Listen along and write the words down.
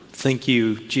Thank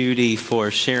you, Judy,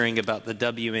 for sharing about the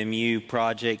WMU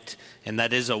project. And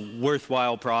that is a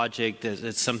worthwhile project.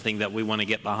 It's something that we want to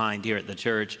get behind here at the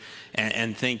church.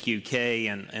 And thank you, Kay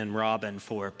and Robin,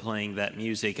 for playing that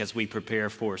music as we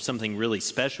prepare for something really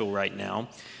special right now,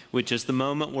 which is the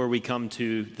moment where we come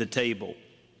to the table.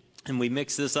 And we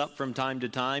mix this up from time to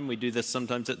time. We do this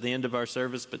sometimes at the end of our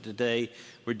service, but today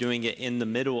we're doing it in the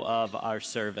middle of our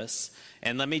service.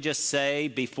 And let me just say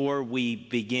before we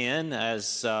begin,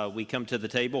 as we come to the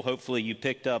table, hopefully you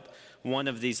picked up one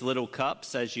of these little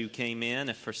cups as you came in.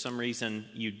 If for some reason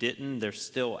you didn't, they're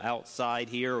still outside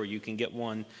here, or you can get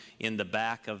one in the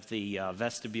back of the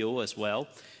vestibule as well.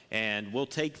 And we'll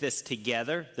take this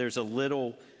together. There's a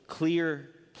little clear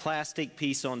plastic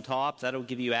piece on top that'll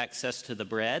give you access to the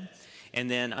bread, and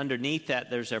then underneath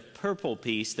that there's a purple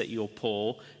piece that you'll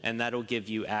pull, and that'll give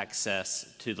you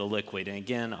access to the liquid. And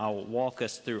again, I'll walk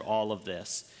us through all of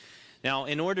this. Now,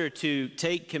 in order to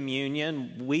take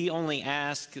communion, we only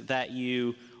ask that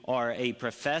you are a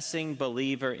professing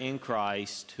believer in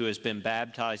Christ who has been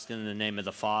baptized in the name of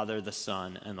the Father, the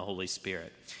Son, and the Holy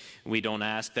Spirit. We don't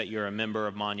ask that you're a member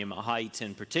of Monument Heights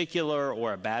in particular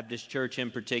or a Baptist church in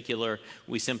particular.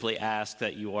 We simply ask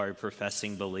that you are a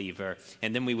professing believer.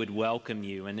 And then we would welcome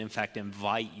you and, in fact,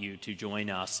 invite you to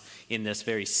join us in this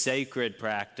very sacred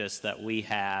practice that we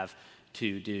have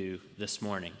to do this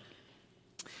morning.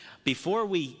 Before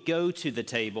we go to the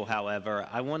table, however,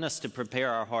 I want us to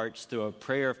prepare our hearts through a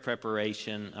prayer of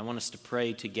preparation. I want us to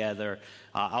pray together.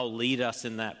 I'll lead us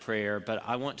in that prayer, but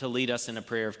I want to lead us in a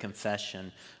prayer of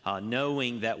confession,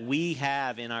 knowing that we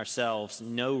have in ourselves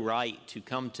no right to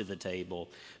come to the table,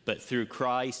 but through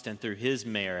Christ and through His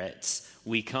merits,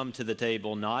 we come to the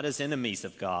table not as enemies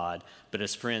of God, but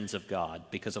as friends of God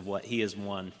because of what He has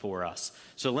won for us.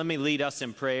 So let me lead us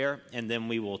in prayer, and then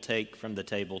we will take from the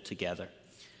table together.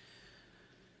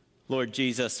 Lord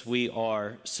Jesus, we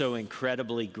are so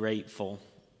incredibly grateful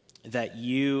that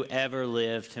you ever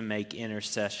lived to make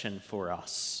intercession for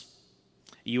us.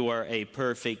 You are a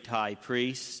perfect high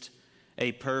priest,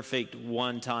 a perfect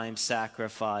one-time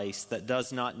sacrifice that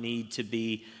does not need to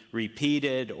be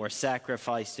repeated or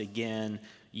sacrificed again.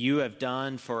 You have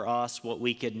done for us what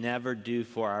we could never do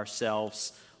for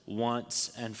ourselves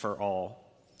once and for all.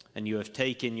 And you have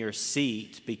taken your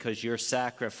seat because your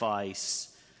sacrifice,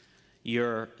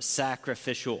 your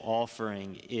sacrificial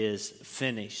offering is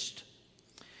finished.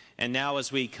 And now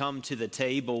as we come to the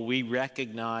table, we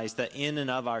recognize that in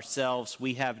and of ourselves,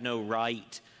 we have no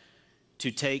right to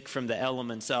take from the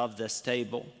elements of this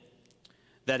table.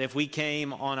 That if we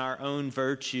came on our own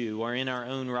virtue or in our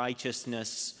own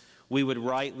righteousness, we would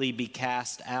rightly be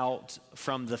cast out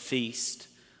from the feast.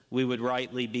 We would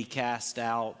rightly be cast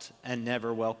out and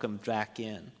never welcomed back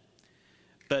in.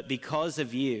 But because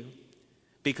of you,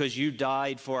 because you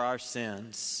died for our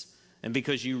sins, and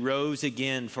because you rose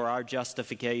again for our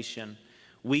justification,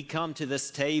 we come to this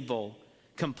table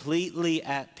completely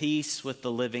at peace with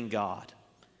the living God.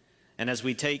 And as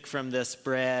we take from this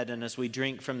bread and as we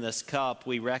drink from this cup,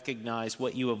 we recognize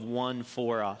what you have won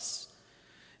for us.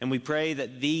 And we pray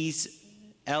that these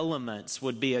elements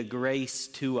would be a grace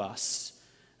to us,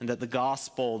 and that the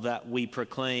gospel that we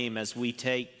proclaim as we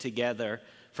take together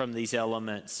from these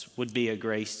elements would be a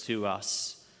grace to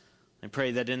us. I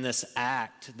pray that in this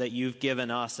act that you've given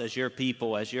us as your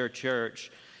people, as your church,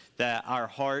 that our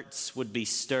hearts would be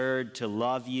stirred to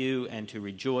love you and to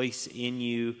rejoice in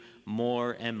you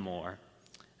more and more.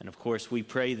 And of course, we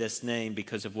pray this name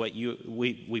because of what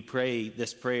we pray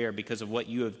this prayer because of what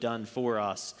you have done for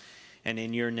us. And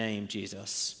in your name,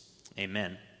 Jesus,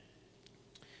 amen.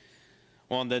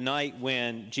 On the night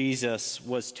when Jesus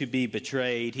was to be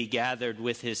betrayed, he gathered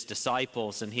with his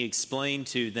disciples and he explained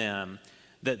to them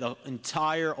that the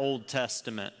entire Old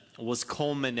Testament was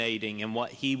culminating in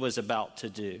what he was about to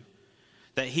do.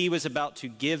 That he was about to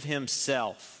give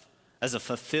himself as a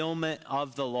fulfillment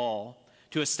of the law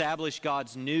to establish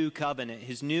God's new covenant,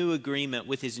 his new agreement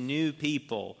with his new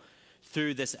people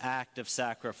through this act of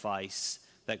sacrifice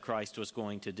that Christ was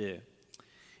going to do.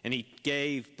 And he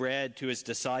gave bread to his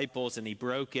disciples and he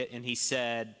broke it and he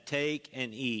said, "Take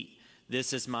and eat.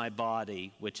 This is my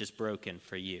body, which is broken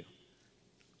for you."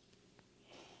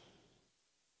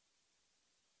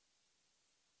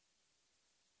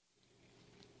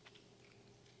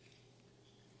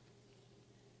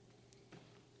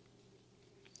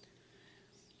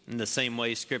 In the same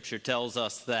way, Scripture tells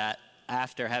us that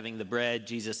after having the bread,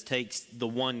 Jesus takes the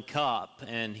one cup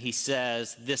and he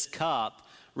says, this cup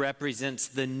represents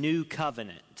the new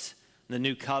covenant. The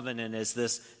new covenant is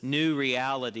this new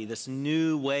reality, this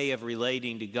new way of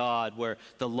relating to God where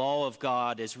the law of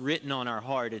God is written on our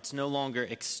heart. It's no longer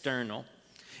external.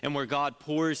 and where God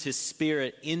pours his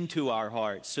Spirit into our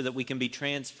hearts so that we can be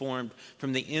transformed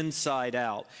from the inside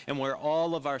out, and where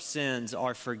all of our sins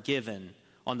are forgiven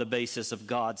on the basis of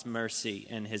God's mercy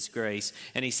and his grace.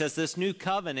 And he says this new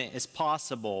covenant is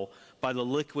possible by the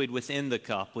liquid within the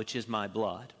cup, which is my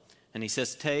blood. And he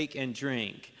says, take and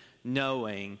drink,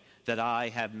 knowing that I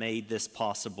have made this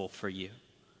possible for you.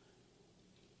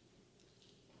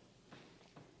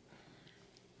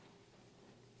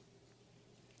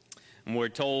 And we're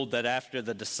told that after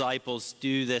the disciples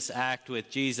do this act with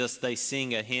Jesus, they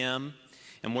sing a hymn.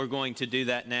 And we're going to do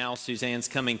that now. Suzanne's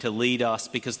coming to lead us,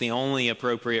 because the only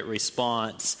appropriate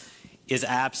response is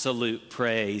absolute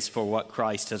praise for what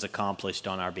Christ has accomplished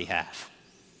on our behalf.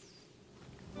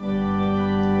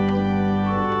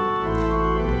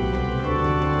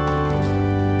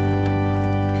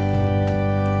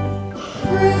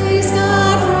 Praise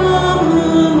God, from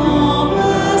whom all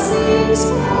blessings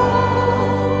flow.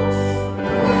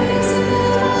 Praise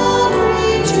Him, all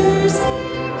creatures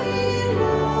here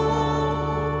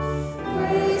below.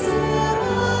 Praise Him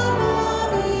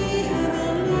above the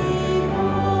heavenly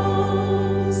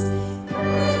hosts.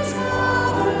 Praise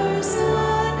Father,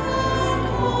 Son, and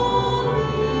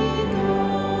Holy Ghost.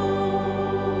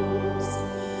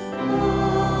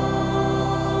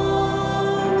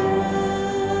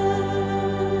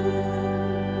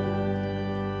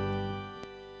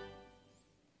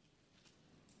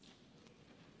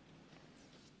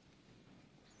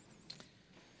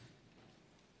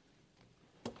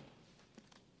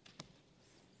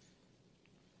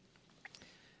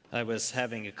 I was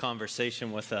having a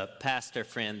conversation with a pastor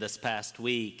friend this past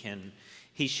week, and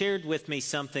he shared with me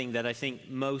something that I think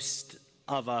most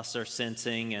of us are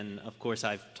sensing, and of course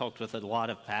I've talked with a lot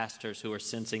of pastors who are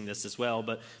sensing this as well,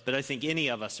 but I think any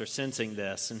of us are sensing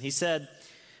this. And he said,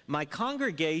 my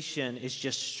congregation is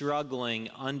just struggling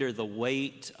under the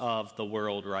weight of the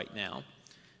world right now.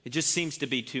 It just seems to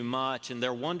be too much, and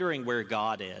they're wondering where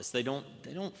God is. They don't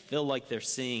feel like they're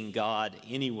seeing God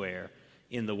anywhere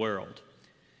in the world.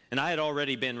 And I had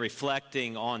already been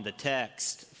reflecting on the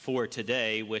text for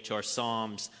today, which are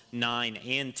Psalms 9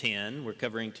 and 10. We're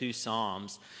covering 2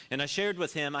 Psalms. And I shared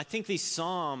with him, I think these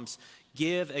Psalms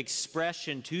give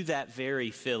expression to that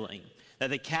very feeling, that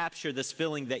they capture this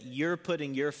feeling that you're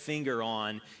putting your finger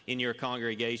on in your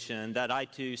congregation, that I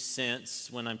too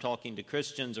sense when I'm talking to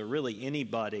Christians or really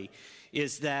anybody,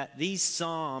 is that these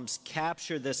Psalms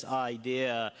capture this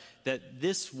idea that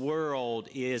this world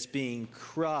is being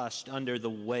crushed under the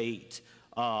weight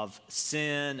of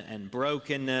sin and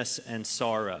brokenness and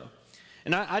sorrow.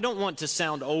 And I don't want to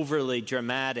sound overly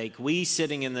dramatic. We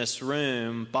sitting in this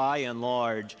room, by and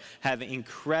large, have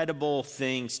incredible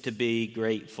things to be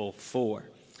grateful for.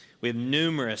 We have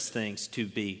numerous things to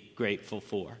be grateful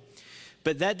for.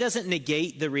 But that doesn't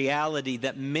negate the reality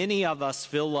that many of us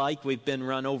feel like we've been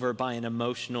run over by an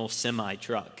emotional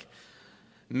semi-truck.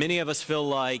 Many of us feel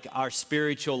like our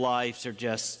spiritual lives are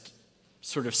just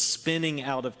sort of spinning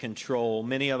out of control.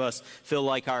 Many of us feel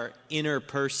like our inner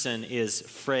person is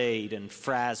frayed and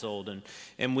frazzled,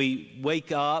 and we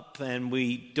wake up and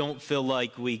we don't feel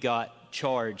like we got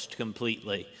charged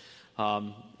completely.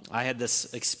 I had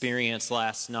this experience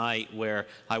last night where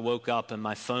I woke up and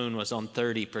my phone was on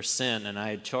 30% and I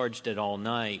had charged it all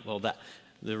night. Well,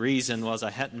 the reason was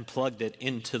I hadn't plugged it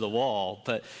into the wall.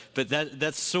 But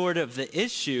that's sort of the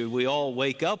issue we all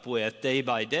wake up with day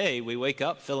by day. We wake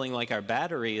up feeling like our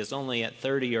battery is only at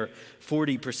 30 or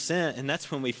 40%, and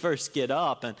that's when we first get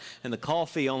up, and the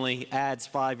coffee only adds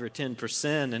 5 or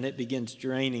 10%, and it begins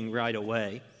draining right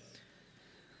away.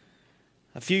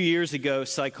 A few years ago,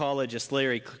 psychologist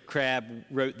Larry Crabb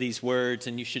wrote these words,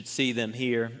 and you should see them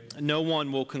here. No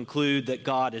one will conclude that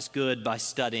God is good by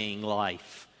studying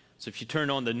life. So if you turn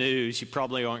on the news, you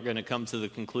probably aren't going to come to the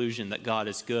conclusion that God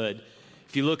is good.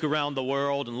 If you look around the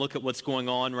world and look at what's going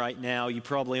on right now, you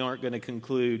probably aren't going to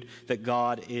conclude that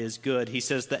God is good. He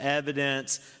says the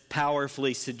evidence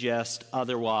powerfully suggests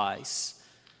otherwise.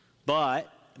 But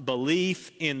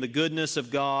belief in the goodness of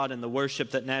God and the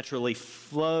worship that naturally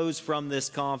flows from this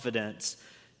confidence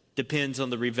depends on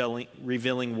the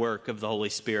revealing work of the Holy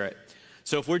Spirit.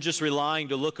 So if we're just relying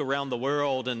to look around the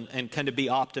world and kind of be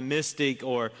optimistic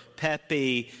or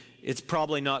peppy, it's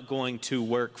probably not going to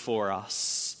work for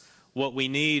us. What we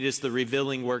need is the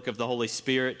revealing work of the Holy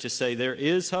Spirit to say there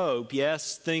is hope.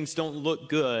 Yes, things don't look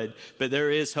good, but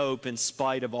there is hope in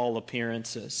spite of all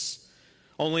appearances.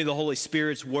 Only the Holy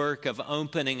Spirit's work of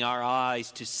opening our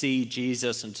eyes to see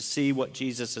Jesus and to see what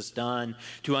Jesus has done,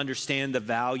 to understand the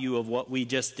value of what we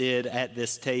just did at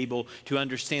this table, to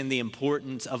understand the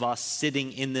importance of us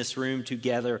sitting in this room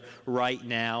together right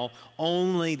now.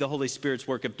 Only the Holy Spirit's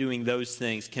work of doing those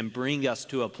things can bring us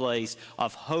to a place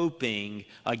of hoping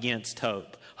against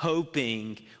hope.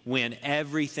 Hoping when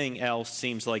everything else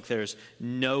seems like there's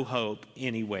no hope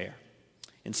anywhere.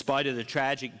 In spite of the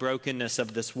tragic brokenness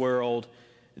of this world,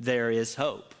 there is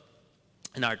hope.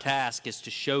 And our task is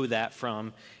to show that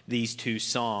from these two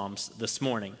Psalms this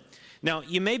morning. Now,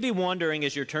 you may be wondering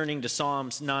as you're turning to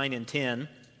Psalms 9 and 10,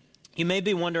 you may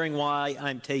be wondering why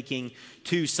I'm taking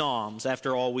two Psalms.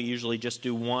 After all, we usually just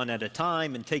do one at a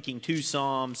time, and taking two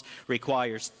Psalms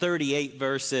requires 38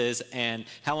 verses, and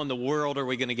how in the world are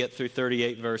we going to get through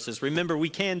 38 verses? Remember, we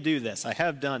can do this. I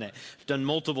have done it. I've done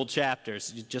multiple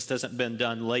chapters. It just hasn't been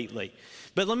done lately.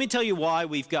 But let me tell you why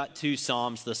we've got two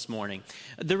Psalms this morning.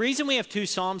 The reason we have two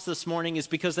Psalms this morning is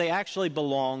because they actually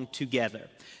belong together.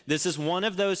 This is one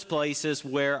of those places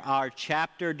where our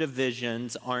chapter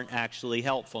divisions aren't actually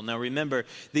helpful. Now remember,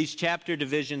 these chapter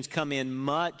divisions come in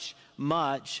much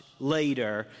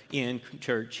later in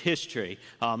church history.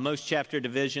 Most chapter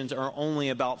divisions are only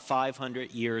about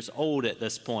 500 years old at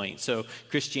this point. So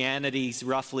Christianity's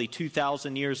roughly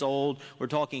 2,000 years old. We're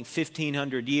talking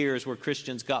 1,500 years where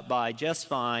Christians got by just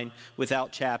fine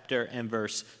without chapter and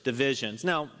verse divisions.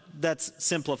 Now, that's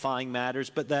simplifying matters,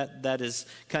 but that is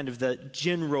kind of the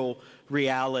general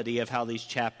reality of how these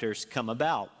chapters come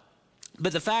about.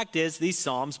 But the fact is, these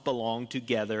Psalms belong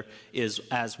together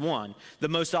as one. The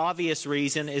most obvious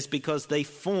reason is because they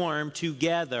form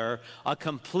together a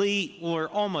complete or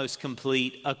almost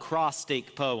complete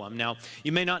acrostic poem. Now,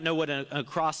 you may not know what an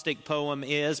acrostic poem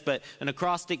is, but an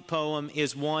acrostic poem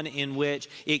is one in which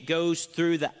it goes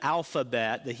through the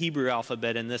alphabet, the Hebrew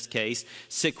alphabet in this case,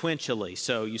 sequentially.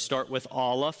 So you start with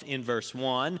Aleph in verse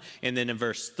 1, and then in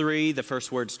verse 3, the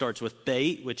first word starts with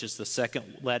Beit, which is the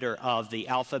second letter of the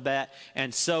alphabet,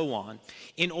 and so on.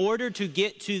 In order to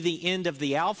get to the end of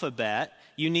the alphabet,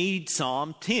 you need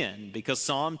Psalm 10, because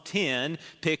Psalm 10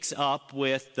 picks up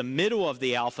with the middle of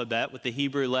the alphabet with the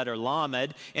Hebrew letter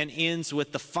Lamed and ends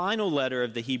with the final letter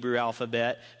of the Hebrew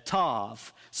alphabet,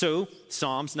 Tav. So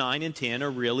Psalms 9 and 10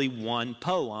 are really one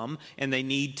poem, and they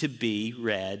need to be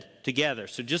read together.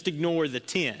 So just ignore the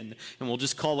 10, and we'll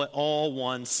just call it all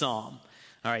one psalm.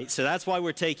 All right, so that's why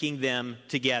we're taking them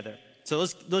together. So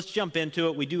let's jump into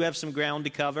it. We do have some ground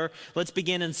to cover. Let's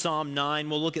begin in Psalm 9.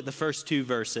 We'll look at the first two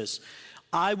verses.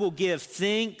 I will give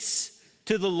thanks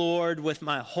to the Lord with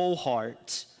my whole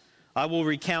heart. I will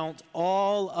recount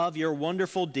all of your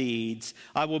wonderful deeds.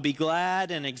 I will be glad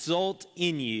and exult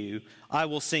in you. I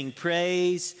will sing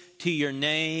praise to your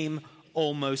name,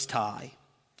 O Most High.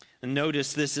 And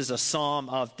notice this is a psalm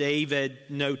of David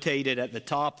notated at the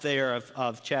top there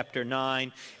of chapter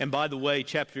 9. And by the way,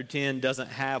 chapter 10 doesn't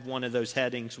have one of those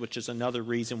headings, which is another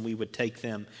reason we would take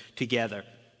them together.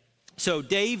 So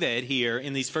David here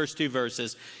in these first two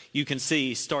verses, you can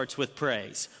see starts with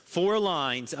praise. 4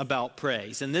 lines about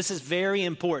praise. And this is very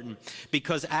important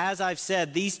because as I've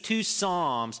said, these two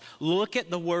psalms look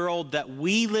at the world that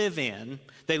we live in.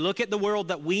 They look at the world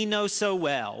that we know so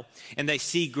well, and they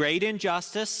see great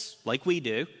injustice like we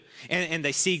do. And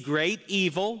they see great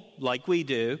evil like we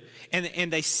do.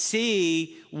 And they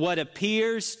see what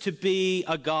appears to be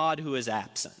a God who is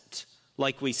absent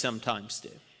like we sometimes do.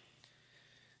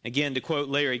 Again, to quote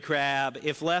Larry Crabb,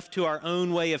 if left to our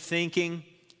own way of thinking,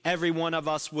 every one of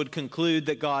us would conclude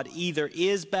that God either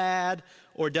is bad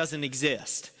or doesn't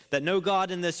exist, that no God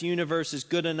in this universe is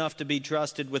good enough to be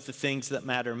trusted with the things that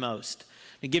matter most.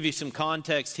 To give you some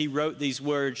context, he wrote these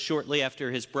words shortly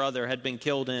after his brother had been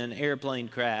killed in an airplane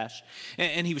crash.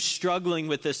 And he was struggling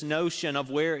with this notion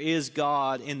of where is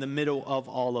God in the middle of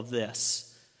all of this.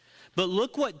 But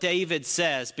look what David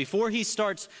says before he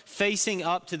starts facing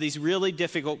up to these really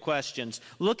difficult questions.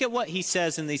 Look at what he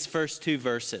says in these first two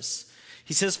verses.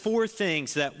 He says 4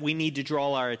 things that we need to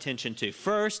draw our attention to.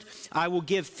 First, I will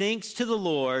give thanks to the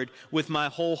Lord with my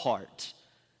whole heart.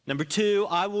 Number 2,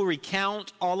 I will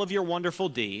recount all of your wonderful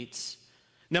deeds.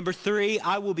 Number 3,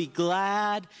 I will be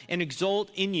glad and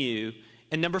exult in you.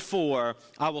 And number 4,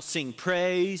 I will sing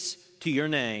praise to your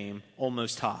name, O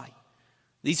Most High.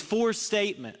 These 4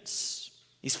 statements,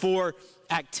 these 4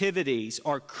 activities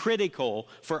are critical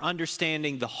for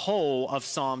understanding the whole of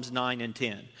Psalms 9 and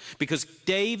 10. Because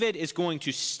David is going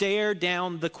to stare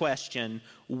down the question,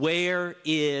 where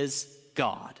is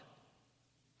God?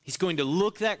 He's going to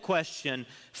look that question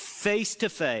face to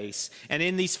face. And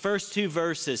in these first 2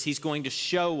 verses, he's going to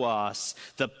show us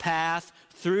the path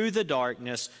through the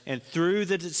darkness and through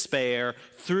the despair,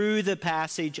 through the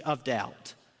passage of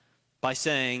doubt, by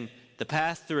saying the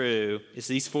path through is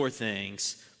these four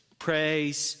things: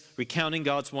 praise, recounting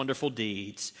God's wonderful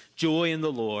deeds, joy in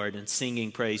the Lord, and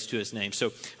singing praise to his name.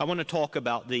 So I want to talk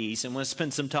about these and want to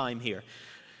spend some time here.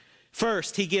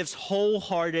 First, he gives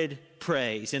wholehearted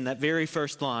praise in that very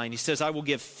first line. He says, I will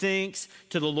give thanks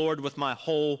to the Lord with my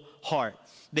whole heart.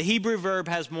 The Hebrew verb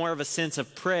has more of a sense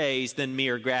of praise than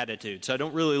mere gratitude. So I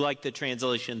don't really like the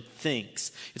translation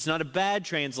thanks. It's not a bad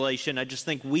translation. I just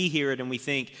think we hear it and we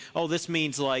think, oh, this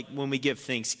means like when we give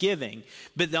thanksgiving.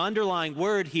 But the underlying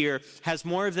word here has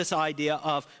more of this idea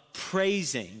of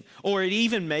praising, or it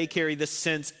even may carry the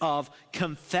sense of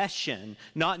confession,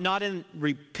 not in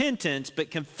repentance, but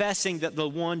confessing that the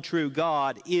one true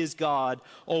God is God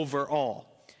over all.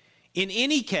 In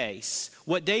any case,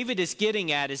 what David is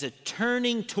getting at is a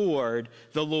turning toward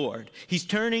the Lord. He's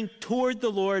turning toward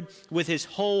the Lord with his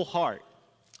whole heart.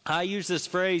 I use this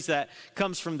phrase that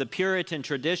comes from the Puritan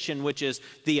tradition, which is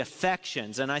the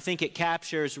affections, and I think it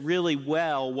captures really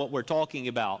well what we're talking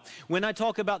about. When I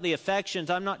talk about the affections,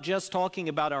 I'm not just talking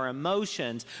about our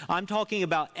emotions. I'm talking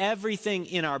about everything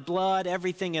in our blood,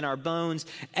 everything in our bones,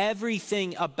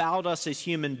 everything about us as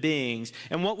human beings.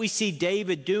 And what we see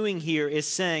David doing here is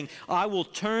saying, I will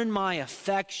turn my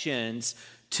affections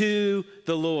to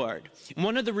the Lord. And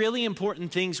one of the really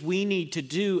important things we need to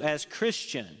do as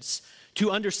Christians to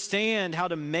understand how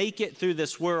to make it through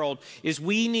this world is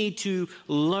we need to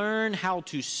learn how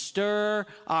to stir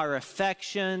our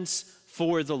affections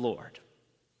for the Lord.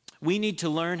 We need to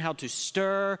learn how to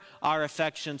stir our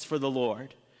affections for the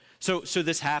Lord. So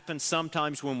this happens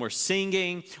sometimes when we're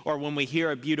singing, or when we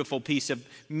hear a beautiful piece of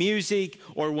music,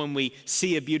 or when we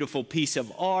see a beautiful piece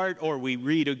of art, or we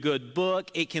read a good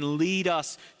book. It can lead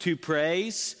us to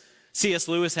praise. C.S.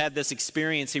 Lewis had this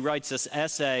experience. He writes this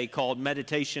essay called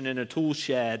Meditation in a Tool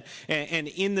Shed. And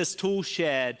in this tool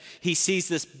shed, he sees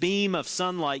this beam of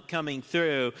sunlight coming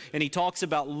through. And he talks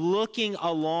about looking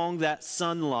along that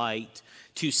sunlight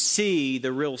to see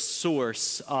the real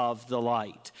source of the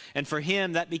light. And for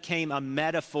him, that became a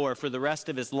metaphor for the rest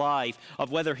of his life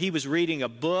of whether he was reading a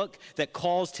book that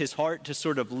caused his heart to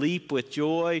sort of leap with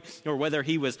joy, or whether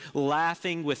he was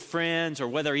laughing with friends, or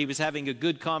whether he was having a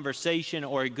good conversation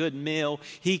or a good meal.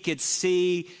 He could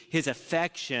see his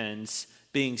affections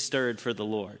being stirred for the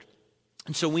Lord.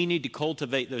 And so we need to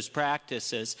cultivate those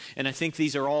practices. And I think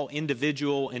these are all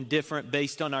individual and different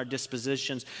based on our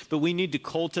dispositions. But we need to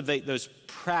cultivate those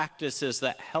practices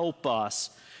that help us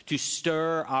to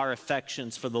stir our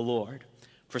affections for the Lord.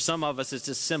 For some of us, it's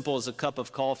as simple as a cup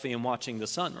of coffee and watching the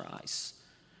sunrise.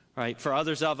 Right? For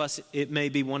others of us, it may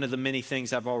be one of the many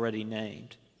things I've already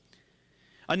named.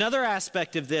 Another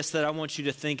aspect of this that I want you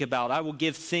to think about, I will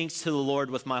give thanks to the Lord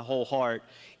with my whole heart,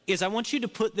 is I want you to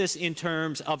put this in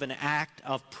terms of an act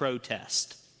of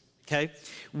protest, okay?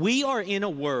 We are in a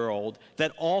world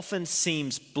that often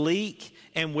seems bleak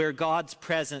and where God's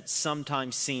presence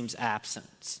sometimes seems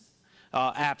absent,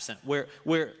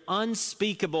 where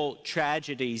unspeakable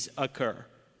tragedies occur.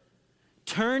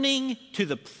 Turning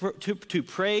to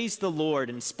praise the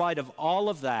Lord in spite of all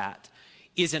of that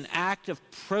is an act of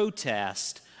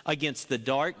protest against the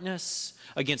darkness,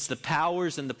 against the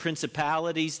powers and the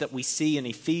principalities that we see in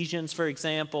Ephesians, for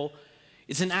example.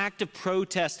 It's an act of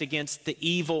protest against the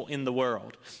evil in the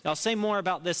world. I'll say more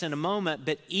about this in a moment,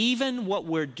 but even what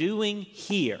we're doing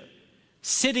here,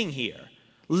 sitting here,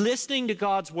 listening to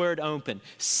God's word open,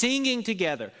 singing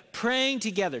together, praying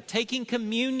together, taking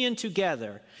communion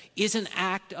together, is an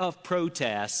act of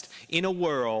protest in a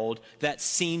world that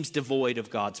seems devoid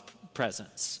of God's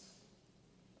presence.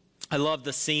 I love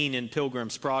the scene in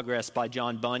Pilgrim's Progress by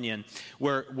John Bunyan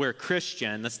where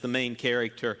Christian, that's the main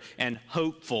character, and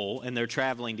Hopeful, and they're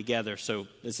traveling together, so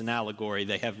it's an allegory,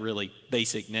 they have really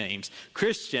basic names.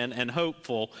 Christian and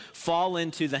Hopeful fall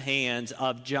into the hands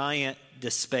of Giant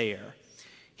Despair.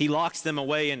 He locks them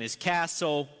away in his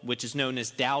castle, which is known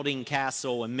as Doubting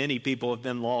Castle, and many people have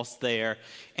been lost there.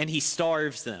 And he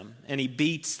starves them, and he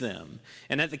beats them.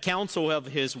 And at the counsel of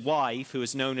his wife, who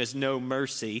is known as No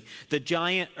Mercy, the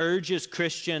giant urges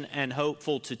Christian and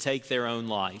Hopeful to take their own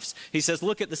lives. He says,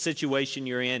 look at the situation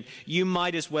you're in. You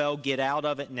might as well get out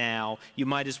of it now. You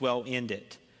might as well end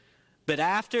it. But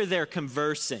after they're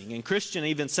conversing, and Christian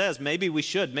even says, maybe we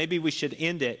should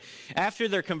end it. After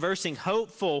they're conversing,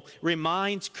 Hopeful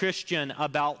reminds Christian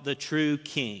about the true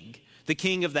king, the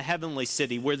king of the heavenly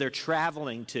city where they're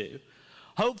traveling to.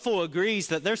 Hopeful agrees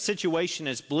that their situation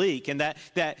is bleak and that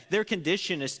their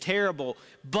condition is terrible,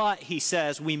 but he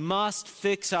says, we must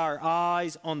fix our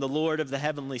eyes on the Lord of the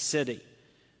heavenly city.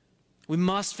 We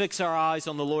must fix our eyes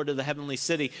on the Lord of the heavenly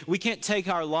city. We can't take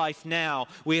our life now.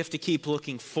 We have to keep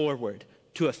looking forward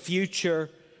to a future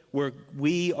where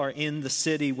we are in the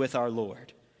city with our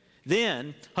Lord.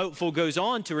 Then, Hopeful goes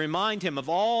on to remind him of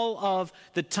all of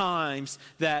the times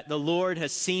that the Lord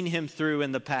has seen him through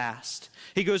in the past.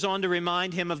 He goes on to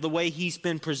remind him of the way he's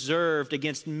been preserved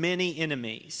against many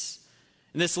enemies.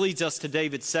 And this leads us to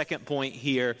David's second point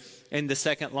here in the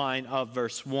second line of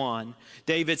verse 1.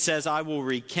 David says, I will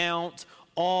recount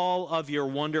all of your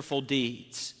wonderful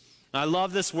deeds. I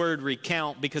love this word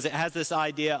recount because it has this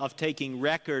idea of taking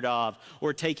record of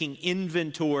or taking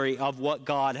inventory of what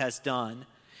God has done.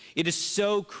 It is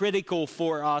so critical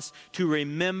for us to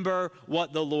remember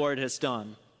what the Lord has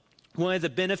done. One of the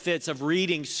benefits of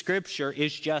reading Scripture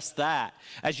is just that.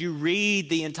 As you read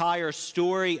the entire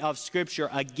story of Scripture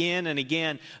again and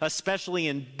again, especially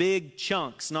in big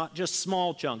chunks, not just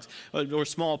small chunks or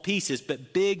small pieces,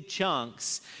 but big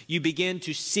chunks, you begin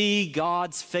to see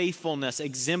God's faithfulness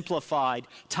exemplified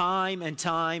time and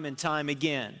time and time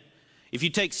again. If you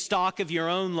take stock of your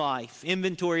own life,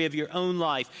 inventory of your own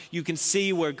life, you can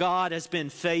see where God has been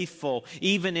faithful,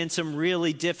 even in some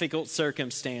really difficult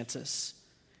circumstances.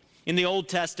 In the Old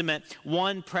Testament,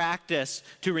 one practice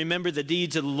to remember the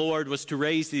deeds of the Lord was to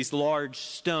raise these large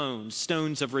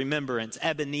stones of remembrance,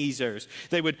 Ebenezers.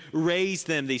 They would raise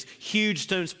them, these huge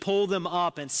stones, pull them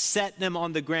up and set them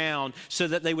on the ground so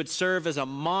that they would serve as a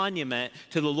monument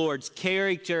to the Lord's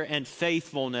character and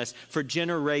faithfulness for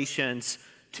generations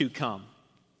to come.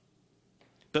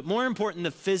 But more important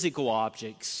than physical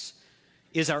objects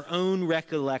is our own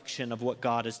recollection of what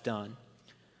God has done.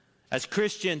 As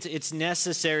Christians, it's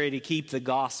necessary to keep the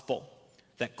gospel,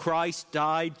 that Christ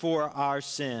died for our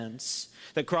sins,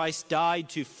 that Christ died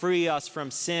to free us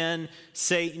from sin,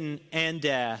 Satan, and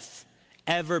death,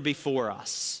 ever before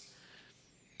us.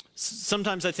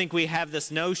 Sometimes I think we have this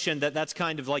notion that that's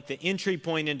kind of like the entry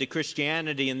point into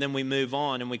Christianity, and then we move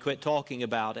on and we quit talking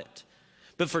about it.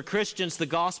 But for Christians, the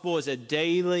gospel is a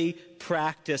daily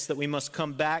practice that we must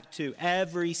come back to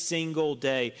every single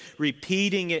day,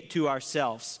 repeating it to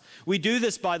ourselves. We do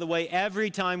this, by the way,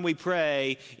 every time we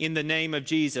pray in the name of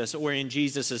Jesus or in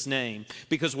Jesus' name,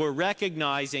 because we're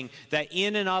recognizing that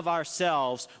in and of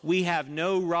ourselves, we have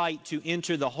no right to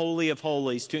enter the Holy of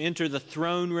Holies, to enter the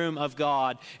throne room of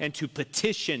God, and to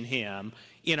petition Him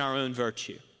in our own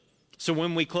virtue. So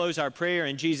when we close our prayer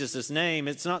in Jesus' name,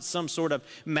 it's not some sort of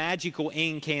magical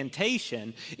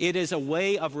incantation. It is a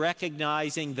way of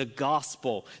recognizing the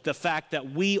gospel, the fact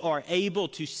that we are able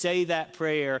to say that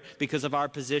prayer because of our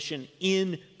position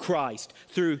in Christ,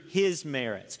 through His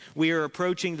merits. We are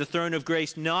approaching the throne of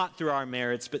grace not through our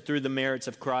merits, but through the merits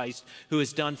of Christ, who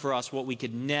has done for us what we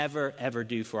could never, ever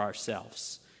do for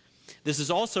ourselves. This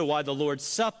is also why the Lord's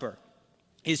Supper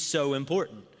is so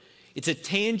important. It's a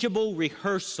tangible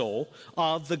rehearsal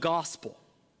of the gospel.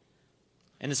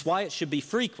 And it's why it should be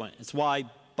frequent. It's why,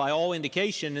 by all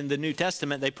indication, in the New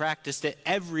Testament, they practiced it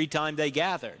every time they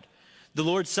gathered. The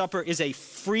Lord's Supper is a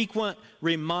frequent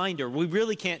reminder. We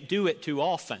really can't do it too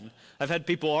often. I've had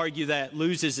people argue that it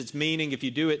loses its meaning if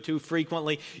you do it too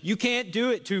frequently. You can't do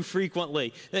it too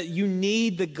frequently. That you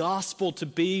need the gospel to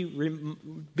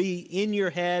be in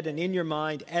your head and in your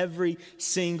mind every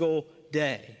single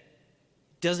day.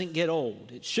 Doesn't get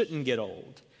old. It shouldn't get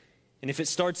old. And if it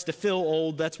starts to feel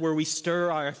old, that's where we stir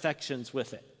our affections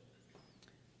with it.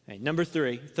 Okay, number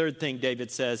three, third thing David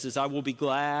says is, I will be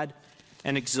glad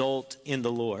and exult in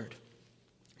the Lord.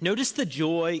 Notice the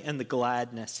joy and the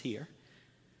gladness here.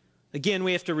 Again,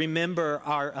 we have to remember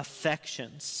our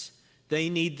affections. They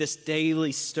need this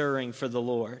daily stirring for the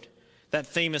Lord. That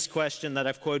famous question that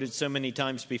I've quoted so many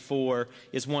times before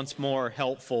is once more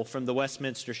helpful from the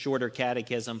Westminster Shorter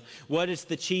Catechism. What is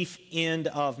the chief end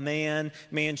of man?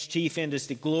 Man's chief end is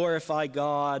to glorify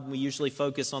God. We usually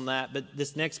focus on that, but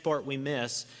this next part we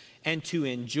miss. And to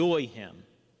enjoy Him.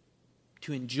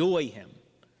 To enjoy Him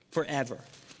forever.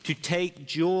 To take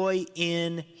joy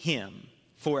in Him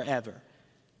forever.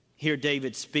 Here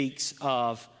David speaks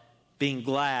of being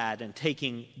glad and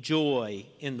taking joy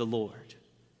in the Lord.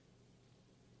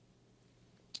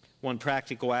 One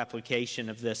practical application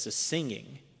of this is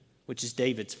singing, which is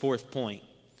David's fourth point.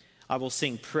 I will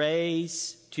sing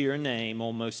praise to your name,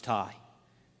 O Most High.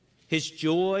 His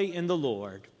joy in the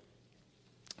Lord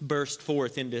burst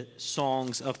forth into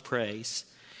songs of praise.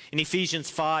 In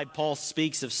Ephesians 5, Paul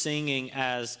speaks of singing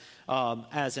as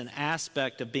an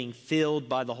aspect of being filled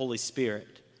by the Holy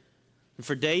Spirit. And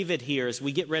for David here, as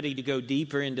we get ready to go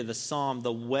deeper into the psalm,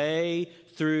 the way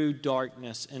through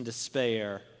darkness and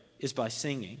despair is by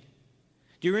singing.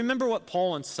 Do you remember what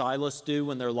Paul and Silas do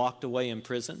when they're locked away in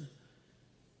prison?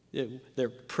 They're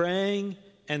praying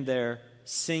and they're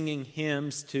singing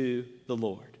hymns to the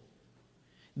Lord.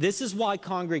 This is why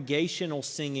congregational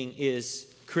singing is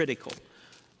critical.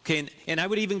 Okay, and I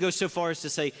would even go so far as to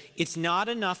say it's not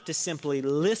enough to simply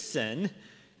listen.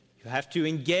 You have to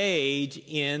engage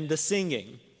in the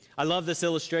singing. I love this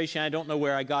illustration. I don't know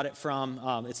where I got it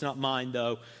from. It's not mine,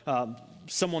 though.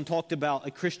 Someone talked about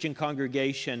a Christian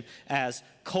congregation as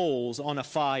coals on a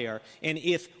fire. And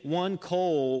if one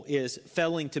coal is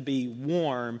failing to be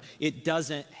warm, it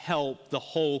doesn't help the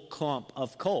whole clump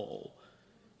of coal.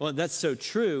 Well, that's so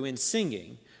true in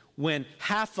singing. When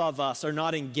half of us are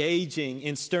not engaging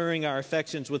in stirring our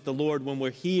affections with the Lord when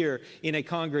we're here in a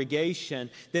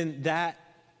congregation, then that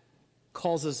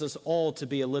causes us all to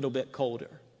be a little bit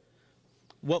colder.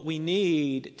 What we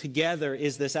need together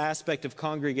is this aspect of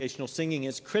congregational singing.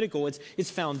 It's critical. It's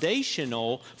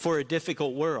foundational for a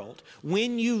difficult world.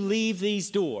 When you leave these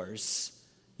doors,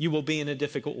 you will be in a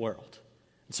difficult world.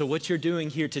 And so what you're doing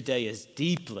here today is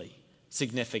deeply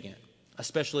significant,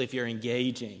 especially if you're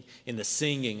engaging in the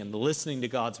singing and the listening to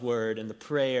God's word and the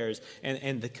prayers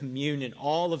and the communion.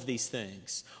 All of these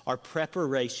things are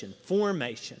preparation,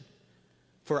 formation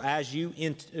for as you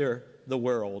enter the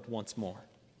world once more.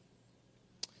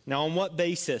 Now, on what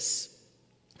basis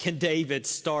can David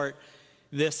start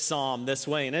this psalm this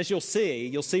way? And as you'll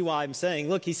see why I'm saying,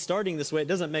 look, he's starting this way. It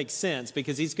doesn't make sense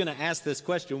because he's going to ask this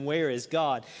question, where is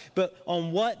God? But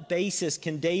on what basis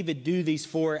can David do these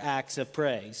 4 acts of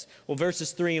praise? Well,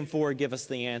 verses 3 and 4 give us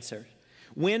the answer.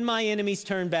 When my enemies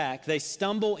turn back, they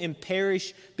stumble and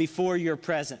perish before your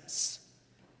presence.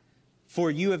 For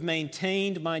you have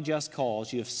maintained my just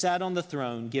cause. You have sat on the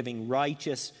throne giving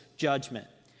righteous judgment.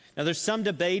 Now, there's some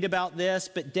debate about this,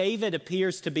 but David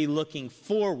appears to be looking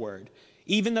forward,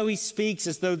 even though he speaks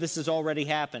as though this has already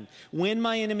happened. When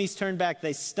my enemies turn back,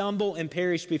 they stumble and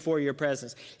perish before your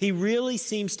presence. He really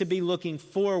seems to be looking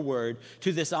forward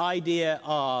to this idea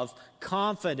of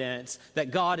confidence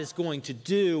that God is going to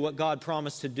do what God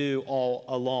promised to do all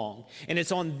along. And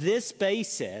it's on this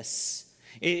basis,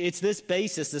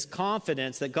 this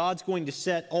confidence that God's going to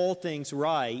set all things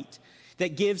right,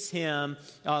 that gives him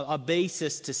a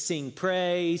basis to sing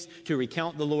praise, to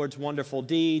recount the Lord's wonderful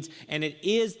deeds, and it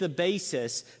is the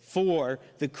basis for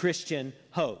the Christian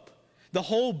hope. The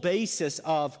whole basis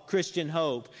of Christian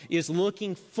hope is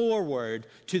looking forward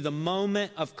to the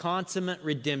moment of consummate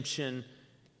redemption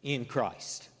in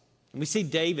Christ. And we see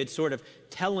David sort of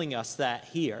telling us that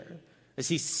here as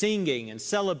he's singing and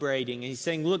celebrating, and he's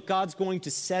saying, look, God's going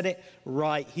to set it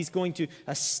right. He's going to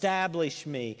establish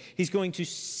me. He's going to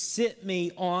sit me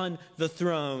on the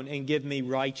throne and give me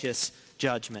righteous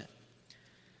judgment.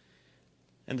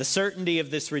 And the certainty of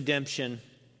this redemption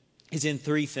is in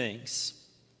 3 things.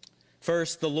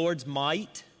 First, the Lord's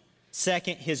might.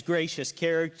 Second, his gracious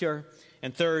character.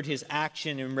 And third, his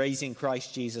action in raising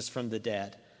Christ Jesus from the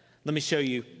dead. Let me show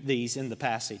you these in the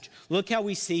passage. Look how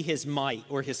we see his might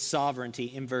or his sovereignty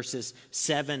in verses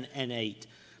 7 and 8.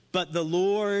 But the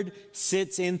Lord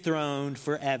sits enthroned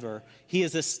forever. He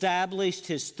has established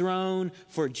his throne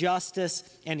for justice,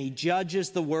 and he judges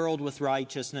the world with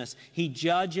righteousness. He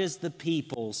judges the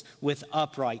peoples with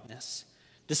uprightness.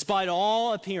 Despite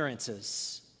all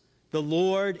appearances, the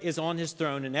Lord is on his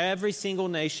throne, and every single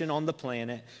nation on the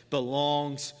planet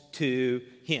belongs to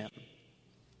him.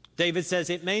 David says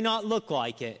it may not look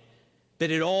like it, but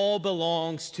it all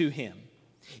belongs to him.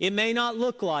 It may not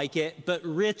look like it, but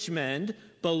Richmond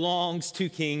belongs to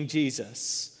King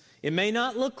Jesus. It may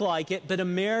not look like it, but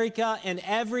America and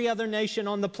every other nation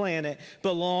on the planet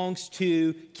belongs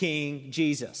to King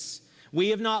Jesus. We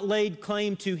have not laid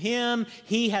claim to him.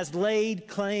 He has laid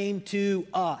claim to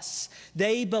us.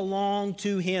 They belong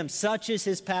to him. Such is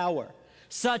his power.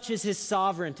 Such is his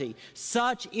sovereignty.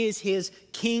 Such is his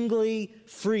kingly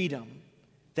freedom,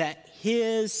 that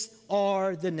his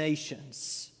are the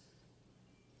nations.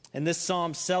 And this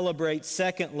psalm celebrates,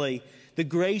 secondly, the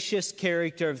gracious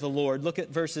character of the Lord. Look at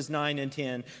verses 9 and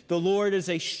 10. The Lord is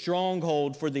a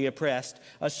stronghold for the oppressed,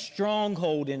 a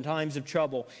stronghold in times of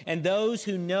trouble. And those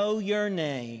who know your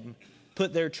name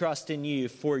put their trust in you.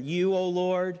 For you, O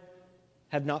Lord,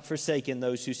 have not forsaken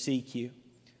those who seek you.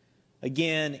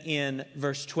 Again in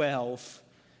verse 12,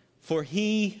 for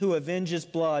he who avenges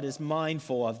blood is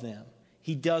mindful of them.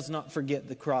 He does not forget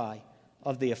the cry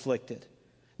of the afflicted.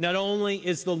 Not only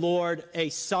is the Lord a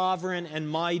sovereign and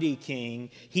mighty king,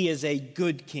 he is a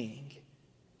good king.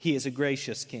 He is a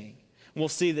gracious king. We'll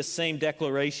see the same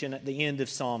declaration at the end of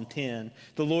Psalm 10.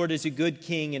 The Lord is a good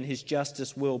king and his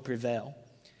justice will prevail.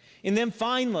 And then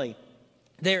finally,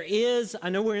 there is, I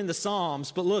know we're in the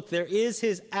Psalms, but look, there is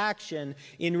his action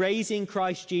in raising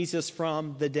Christ Jesus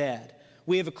from the dead.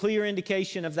 We have a clear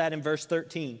indication of that in verse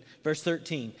 13. Verse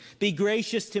 13, be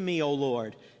gracious to me, O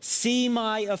Lord. See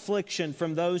my affliction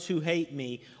from those who hate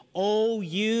me. O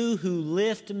you who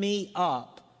lift me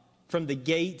up from the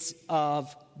gates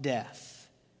of death.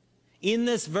 In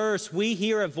this verse, we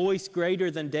hear a voice greater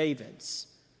than David's.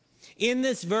 In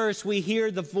this verse, we hear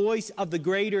the voice of the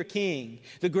greater king,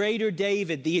 the greater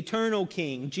David, the eternal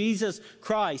king, Jesus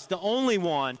Christ, the only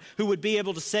one who would be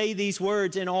able to say these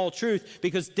words in all truth.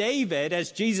 Because David,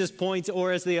 as Jesus points,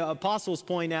 or as the apostles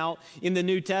point out in the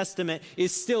New Testament,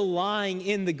 is still lying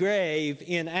in the grave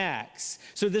in Acts.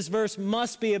 So this verse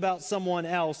must be about someone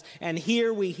else. And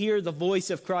here we hear the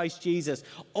voice of Christ Jesus.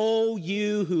 O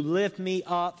you who lift me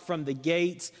up from the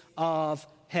gates of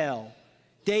hell.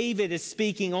 David is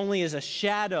speaking only as a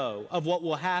shadow of what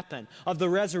will happen, of the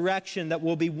resurrection that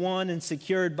will be won and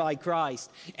secured by Christ.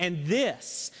 And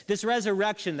this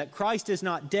resurrection, that Christ is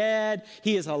not dead,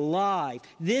 he is alive.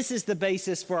 This is the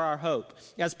basis for our hope.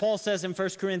 As Paul says in 1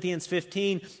 Corinthians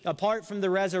 15, apart from the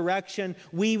resurrection,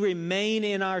 we remain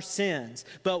in our sins.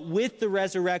 But with the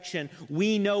resurrection,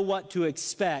 we know what to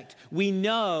expect. We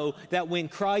know that when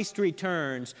Christ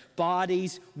returns,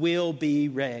 bodies will be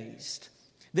raised.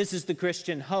 This is the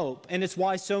Christian hope, and it's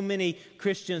why so many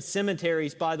Christian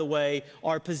cemeteries, by the way,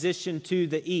 are positioned to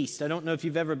the east. I don't know if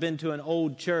you've ever been to an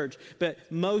old church, but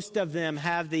most of them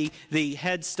have the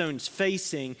headstones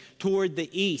facing toward the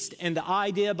east. And the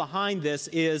idea behind this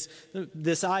is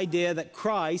this idea that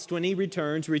Christ, when he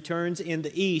returns in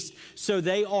the east. So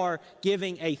they are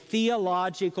giving a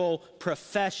theological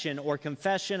profession or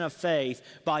confession of faith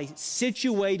by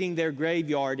situating their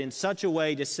graveyard in such a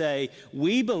way to say,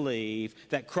 we believe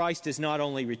that Christ is not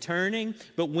only returning,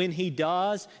 but when he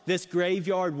does, this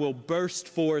graveyard will burst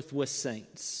forth with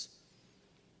saints.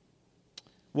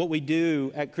 What we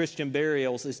do at Christian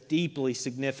burials is deeply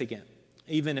significant,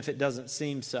 even if it doesn't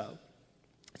seem so.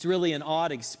 It's really an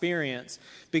odd experience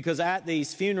because at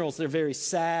these funerals, they're very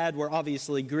sad. We're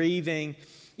obviously grieving.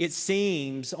 It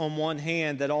seems, on one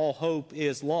hand, that all hope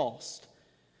is lost.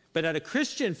 But at a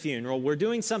Christian funeral, we're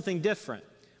doing something different.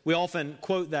 We often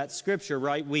quote that scripture,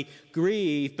 right? We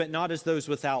grieve, but not as those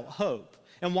without hope.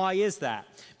 And why is that?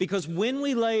 Because when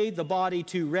we lay the body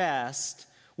to rest,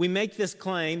 we make this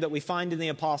claim that we find in the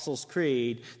Apostles'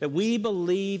 Creed, that we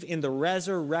believe in the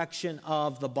resurrection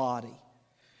of the body.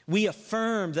 We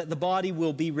affirm that the body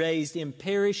will be raised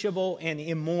imperishable and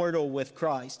immortal with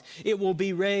Christ. It will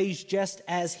be raised just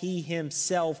as he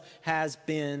himself has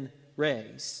been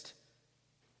raised.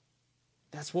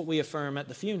 That's what we affirm at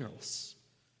the funerals.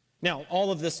 Now,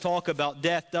 all of this talk about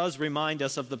death does remind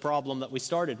us of the problem that we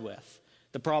started with,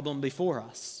 the problem before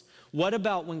us. What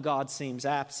about when God seems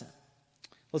absent?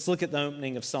 Let's look at the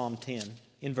opening of Psalm 10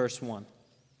 in verse 1.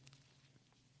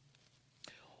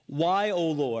 Why, O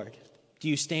Lord, do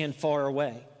you stand far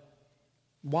away?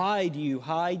 Why do you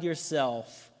hide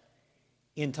yourself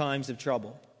in times of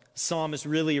trouble? Psalm is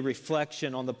really a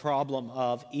reflection on the problem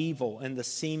of evil and the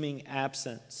seeming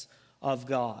absence of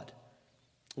God.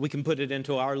 We can put it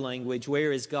into our language.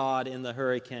 Where is God in the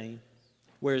hurricane?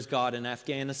 Where is God in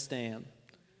Afghanistan?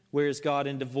 Where is God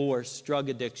in divorce, drug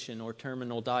addiction, or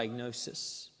terminal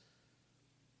diagnosis?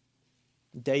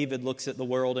 David looks at the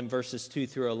world in verses 2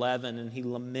 through 11, and he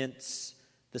laments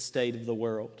the state of the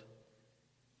world.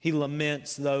 He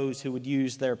laments those who would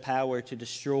use their power to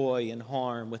destroy and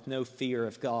harm with no fear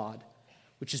of God,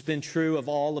 which has been true of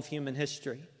all of human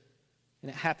history,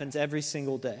 and it happens every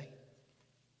single day.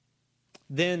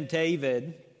 Then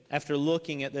David, after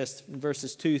looking at this in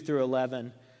verses 2 through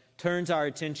 11, turns our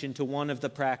attention to one of the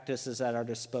practices at our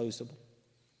disposal.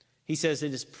 He says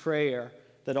it is prayer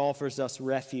that offers us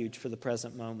refuge for the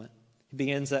present moment. He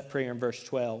begins that prayer in verse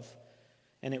 12,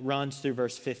 and it runs through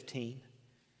verse 15.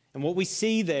 And what we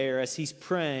see there as he's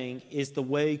praying is the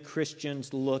way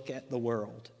Christians look at the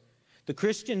world. The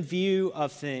Christian view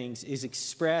of things is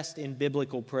expressed in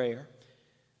biblical prayer.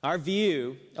 Our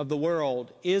view of the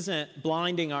world isn't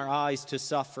blinding our eyes to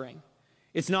suffering.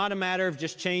 It's not a matter of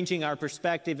just changing our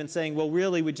perspective and saying, well,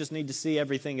 really, we just need to see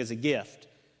everything as a gift.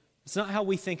 It's not how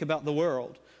we think about the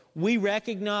world. We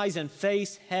recognize and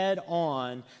face head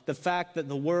on the fact that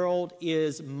the world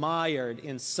is mired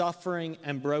in suffering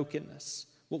and brokenness,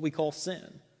 what we call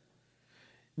sin.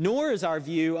 Nor is our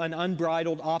view an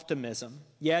unbridled optimism.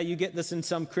 Yeah, you get this in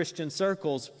some Christian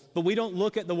circles, but we don't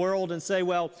look at the world and say,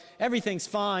 well, everything's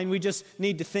fine, we just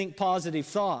need to think positive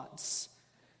thoughts.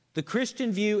 The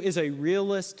Christian view is a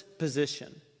realist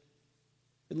position.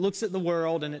 It looks at the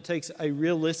world and it takes a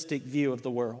realistic view of the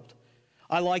world.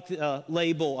 I like the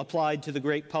label applied to the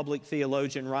great public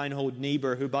theologian Reinhold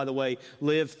Niebuhr, who, by the way,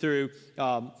 lived through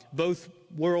both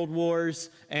world wars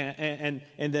and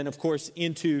then, of course,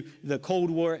 into the Cold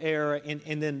War era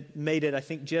and then made it, I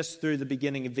think, just through the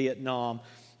beginning of Vietnam,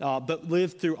 but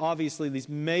lived through, obviously, these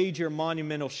major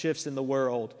monumental shifts in the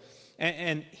world.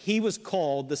 And he was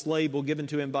called, this label given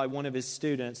to him by one of his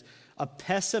students, a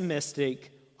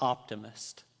pessimistic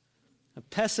optimist. A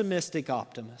pessimistic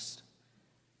optimist.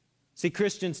 See,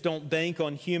 Christians don't bank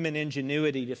on human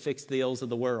ingenuity to fix the ills of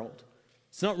the world.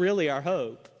 It's not really our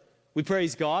hope. We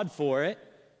praise God for it.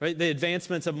 Right? The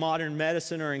advancements of modern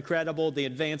medicine are incredible. The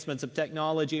advancements of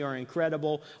technology are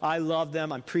incredible. I love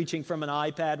them. I'm preaching from an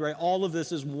iPad. Right? All of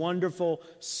this is wonderful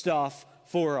stuff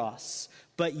for us.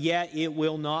 But yet it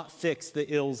will not fix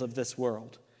the ills of this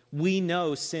world. We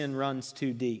know sin runs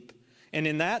too deep. And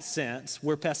in that sense,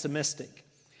 we're pessimistic.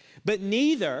 But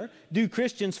neither do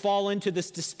Christians fall into this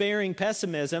despairing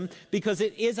pessimism, because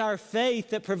it is our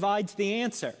faith that provides the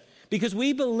answer. Because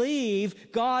we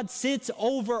believe God sits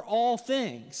over all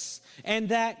things and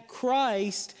that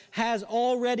Christ has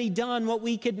already done what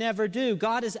we could never do.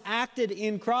 God has acted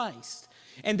in Christ.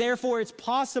 And therefore it's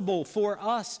possible for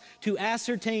us to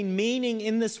ascertain meaning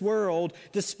in this world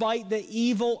despite the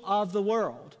evil of the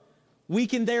world. We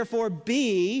can therefore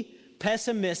be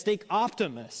pessimistic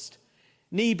optimists.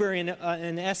 Niebuhr, in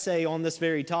an essay on this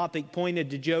very topic,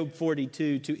 pointed to Job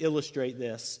 42 to illustrate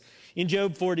this. In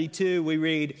Job 42, we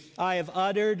read, "I have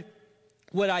uttered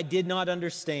what I did not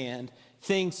understand,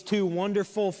 things too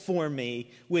wonderful for me,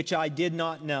 which I did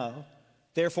not know.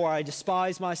 Therefore I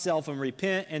despise myself and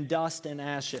repent in dust and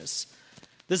ashes."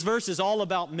 This verse is all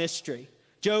about mystery.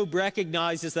 Job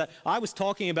recognizes that I was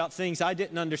talking about things I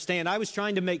didn't understand. I was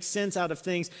trying to make sense out of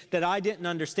things that I didn't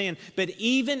understand. But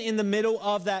even in the middle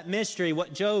of that mystery,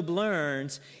 what Job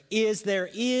learns is there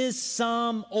is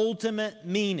some ultimate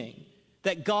meaning,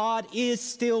 that God is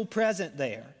still present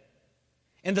there.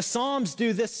 And the Psalms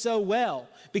do this so well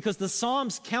because the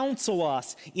Psalms counsel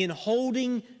us in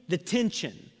holding the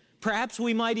tension. Perhaps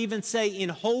we might even say in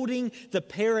holding the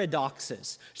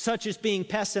paradoxes, such as being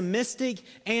pessimistic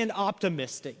and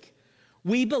optimistic.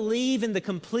 We believe in the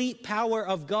complete power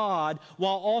of God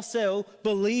while also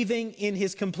believing in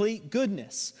His complete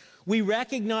goodness. We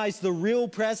recognize the real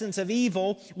presence of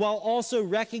evil while also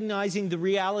recognizing the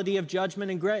reality of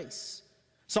judgment and grace.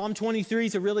 Psalm 23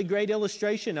 is a really great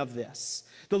illustration of this.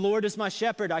 The Lord is my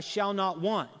shepherd, I shall not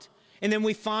want. And then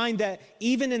we find that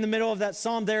even in the middle of that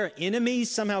psalm, there are enemies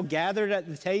somehow gathered at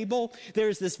the table.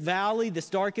 There's this valley, this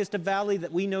darkest of valley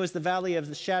that we know as the valley of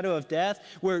the shadow of death,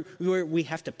 where we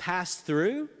have to pass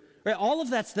through. Right? All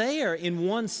of that's there in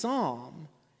one psalm.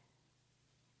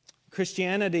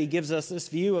 Christianity gives us this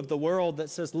view of the world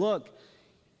that says, look,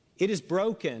 it is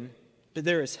broken, but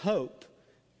there is hope,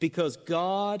 because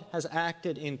God has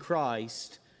acted in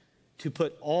Christ to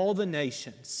put all the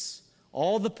nations,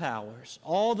 all the powers,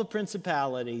 all the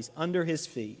principalities under His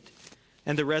feet.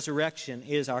 And the resurrection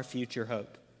is our future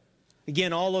hope.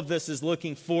 Again, all of this is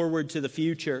looking forward to the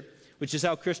future, which is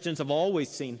how Christians have always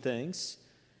seen things.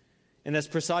 And that's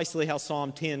precisely how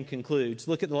Psalm 10 concludes.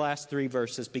 Look at the last three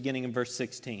verses, beginning in verse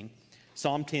 16.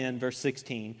 Psalm 10, verse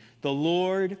 16. "The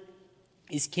Lord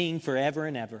is king forever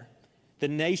and ever. The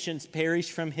nations perish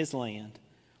from His land.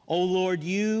 O Lord,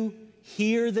 you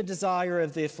hear the desire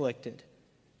of the afflicted.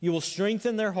 You will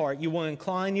strengthen their heart. You will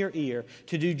incline your ear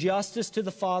to do justice to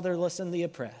the fatherless and the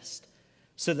oppressed,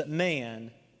 so that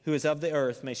man who is of the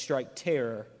earth may strike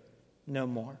terror no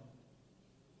more."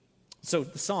 So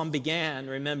the psalm began,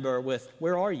 remember, with,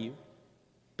 "Where are you?"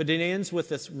 But it ends with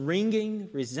this ringing,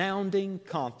 resounding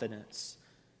confidence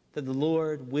that the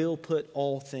Lord will put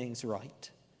all things right.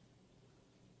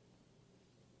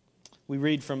 We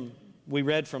read from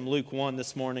Luke 1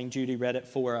 this morning. Judy read it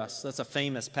for us. That's a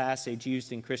famous passage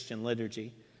used in Christian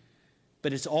liturgy.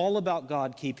 But it's all about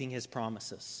God keeping His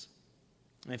promises.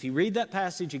 And if you read that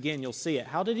passage again, you'll see it.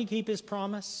 How did He keep His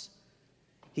promise?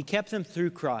 He kept them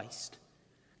through Christ.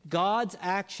 God's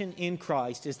action in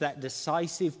Christ is that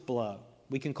decisive blow.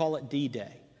 We can call it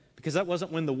D-Day, because that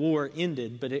wasn't when the war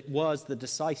ended, but it was the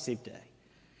decisive day.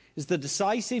 It's the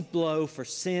decisive blow for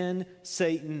sin,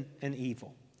 Satan, and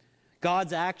evil.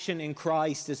 God's action in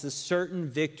Christ is a certain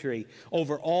victory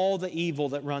over all the evil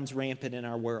that runs rampant in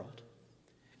our world.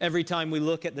 Every time we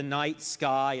look at the night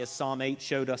sky, as Psalm 8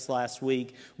 showed us last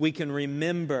week, we can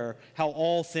remember how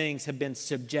all things have been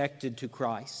subjected to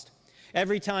Christ.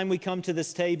 Every time we come to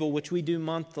this table, which we do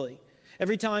monthly,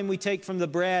 every time we take from the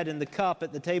bread and the cup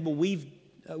at the table,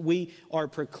 we are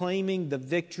proclaiming the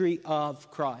victory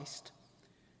of Christ.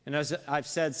 And as I've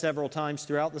said several times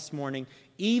throughout this morning,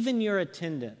 even your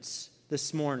attendance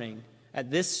this morning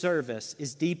at this service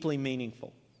is deeply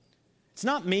meaningful. It's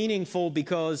not meaningful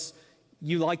because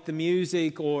you like the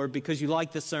music or because you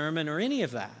like the sermon or any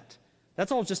of that.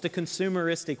 That's all just a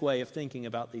consumeristic way of thinking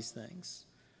about these things,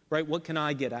 right? What can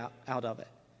I get out of it?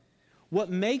 What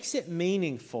makes it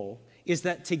meaningful is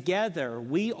that together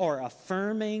we are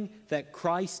affirming that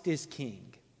Christ is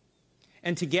King.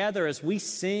 And together as we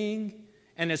sing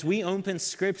and as we open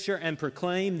Scripture and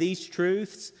proclaim these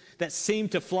truths that seem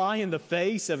to fly in the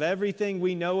face of everything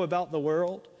we know about the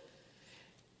world,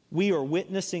 we are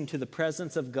witnessing to the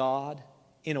presence of God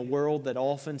in a world that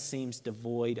often seems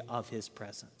devoid of His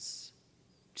presence.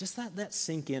 Just let that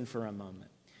sink in for a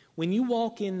moment. When you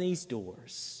walk in these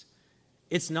doors,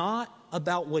 it's not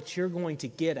about what you're going to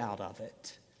get out of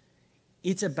it.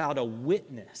 It's about a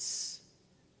witness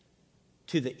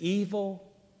to the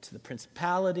evil, to the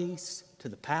principalities, to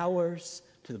the powers,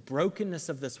 to the brokenness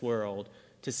of this world,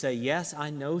 to say, yes, I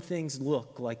know things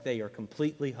look like they are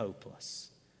completely hopeless,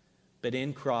 but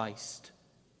in Christ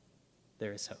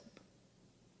there is hope.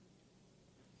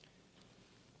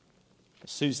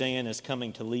 Suzanne is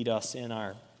coming to lead us in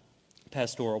our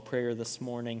pastoral prayer this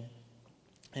morning.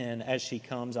 And as she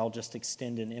comes, I'll just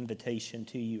extend an invitation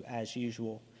to you as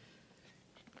usual.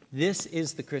 This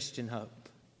is the Christian hope,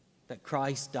 that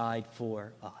Christ died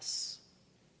for us.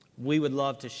 We would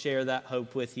love to share that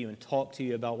hope with you and talk to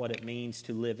you about what it means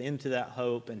to live into that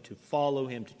hope and to follow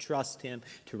Him, to trust Him,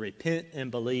 to repent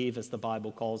and believe as the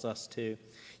Bible calls us to.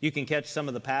 You can catch some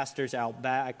of the pastors out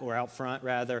back, or out front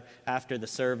rather, after the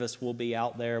service. We'll be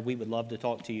out there. We would love to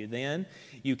talk to you then.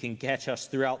 You can catch us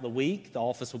throughout the week. The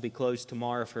office will be closed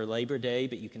tomorrow for Labor Day,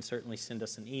 but you can certainly send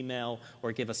us an email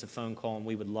or give us a phone call, and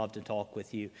we would love to talk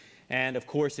with you. And of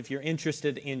course, if you're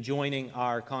interested in joining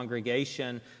our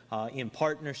congregation in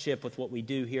partnership with what we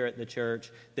do here at the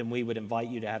church, then we would invite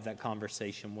you to have that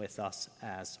conversation with us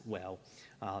as well.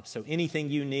 So anything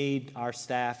you need, our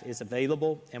staff is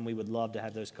available, and we would love to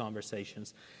have those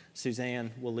conversations.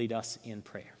 Suzanne will lead us in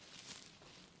prayer.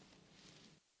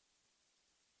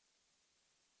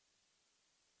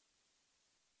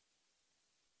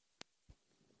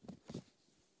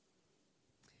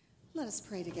 Let us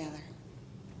pray together.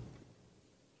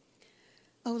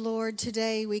 Oh Lord,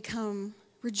 today we come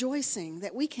rejoicing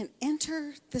that we can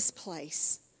enter this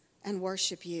place and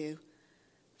worship you,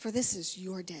 for this is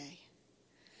your day.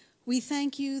 We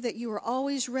thank you that you are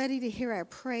always ready to hear our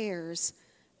prayers,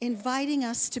 inviting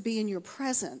us to be in your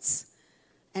presence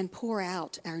and pour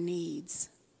out our needs.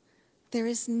 There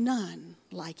is none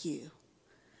like you.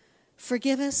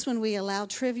 Forgive us when we allow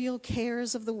trivial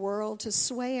cares of the world to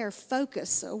sway our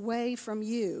focus away from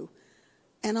you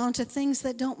and onto things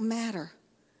that don't matter.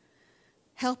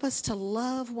 Help us to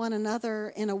love one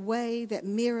another in a way that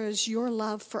mirrors your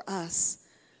love for us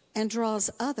and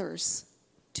draws others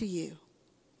to you.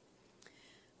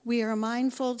 We are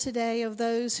mindful today of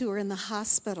those who are in the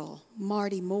hospital,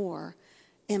 Marty Moore,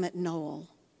 Emmett Knoll.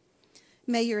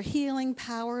 May your healing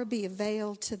power be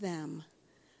availed to them.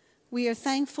 We are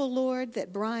thankful, Lord,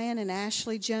 that Brian and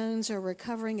Ashley Jones are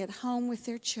recovering at home with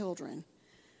their children.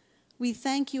 We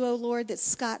thank you, O Lord, that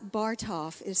Scott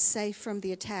Bartoff is safe from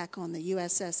the attack on the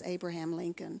USS Abraham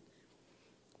Lincoln.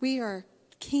 We are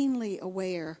keenly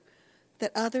aware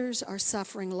that others are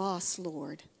suffering loss,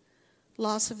 Lord,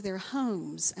 loss of their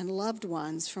homes and loved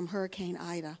ones from Hurricane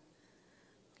Ida,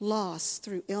 loss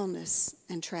through illness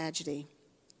and tragedy.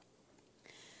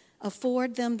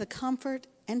 Afford them the comfort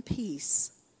and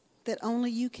peace that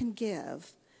only you can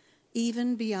give,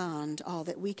 even beyond all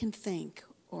that we can think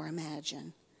or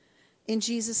imagine. In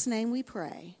Jesus' name we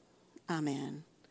pray. Amen.